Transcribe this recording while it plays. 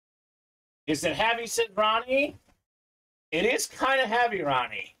Is it heavy, said Ronnie? It is kind of heavy,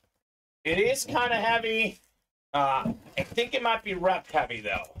 Ronnie. It is kind of heavy. I think it might be rep heavy,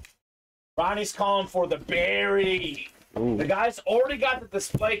 though. Ronnie's calling for the Barry. Ooh. The guy's already got the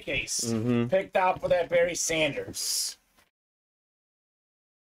display case picked out for that Barry Sanders.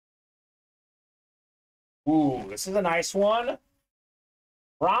 Ooh, this is a nice one.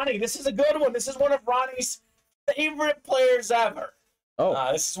 Ronnie, this is a good one. This is one of Ronnie's favorite players ever.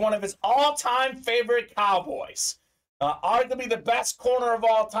 Oh. This is one of his all-time favorite Cowboys. Arguably the best corner of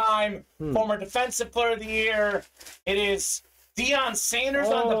all time, former Defensive Player of the Year. It is Deion Sanders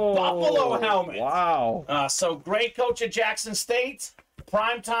on the Buffalo helmet. Wow. So great coach at Jackson State.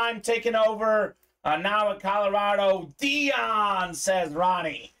 Primetime taking over. Now at Colorado. Deion, says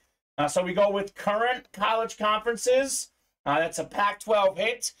Ronnie. So we go with current college conferences. That's a Pac-12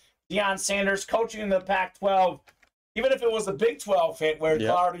 hit. Deion Sanders coaching in the Pac-12. Even if it was a Big 12 hit where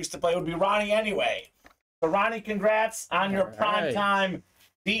Colorado used to play, it would be Ronnie anyway. So, Ronnie, congrats on your primetime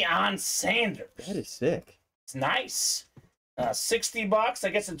Deion Sanders. That is sick. It's nice. $60. I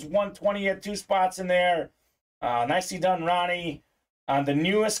guess it's $120 at 2 spots in there. Nicely done, Ronnie. The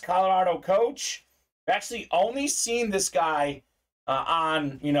newest Colorado coach. I've actually only seen this guy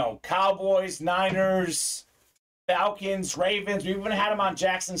on, Cowboys, Niners, Falcons, Ravens. We even had him on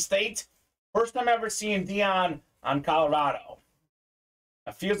Jackson State. First time ever seeing Deion on Colorado.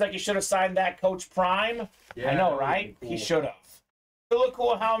 It feels like he should have signed that Coach Prime. Yeah, I know, right? Cool. He should have. Still a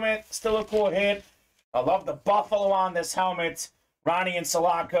cool helmet. Still a cool hit. I love the buffalo on this helmet. Ronnie and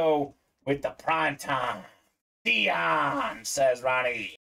Sulaco with the prime time. Deion, says Ronnie.